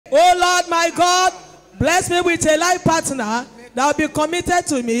Oh Lord, my God, bless me with a life partner that will be committed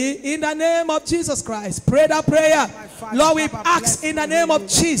to me in the name of Jesus Christ. Pray that prayer. Lord, we ask in the name of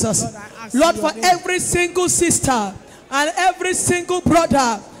Jesus. Lord, for every single sister and every single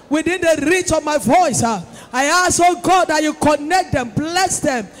brother within the reach of my voice, I ask, oh God, that you connect them, bless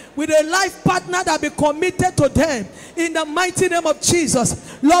them with a life partner that will be committed to them in the mighty name of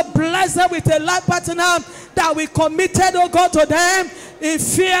Jesus. Lord, bless them with a life partner that we committed, oh God, to them in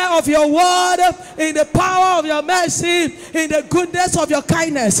fear of your word, in the power of your mercy, in the goodness of your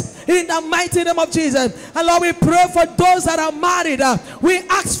kindness, in the mighty name of Jesus. And Lord, we pray for those that are married. We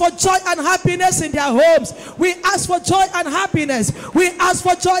ask for joy and happiness in their homes. We ask for joy and happiness. We ask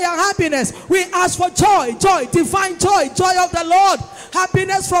for joy and happiness. We ask for joy, joy, divine joy, joy of the Lord,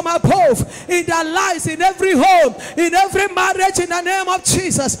 happiness from above in their lives, in every home, in every marriage, in the name of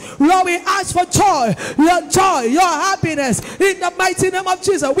Jesus. Lord, we ask for joy, your happiness in the mighty name of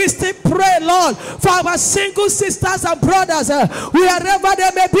Jesus. We still pray, Lord, for our single sisters and brothers, wherever they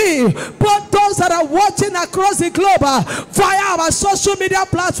may be, but those that are watching across the globe via our social media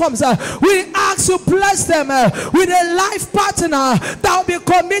platforms. We ask you bless them with a life partner that will be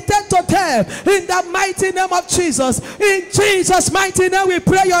committed to them in the mighty name of Jesus. In Jesus' mighty name we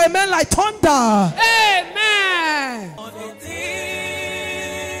pray your amen like thunder. Amen.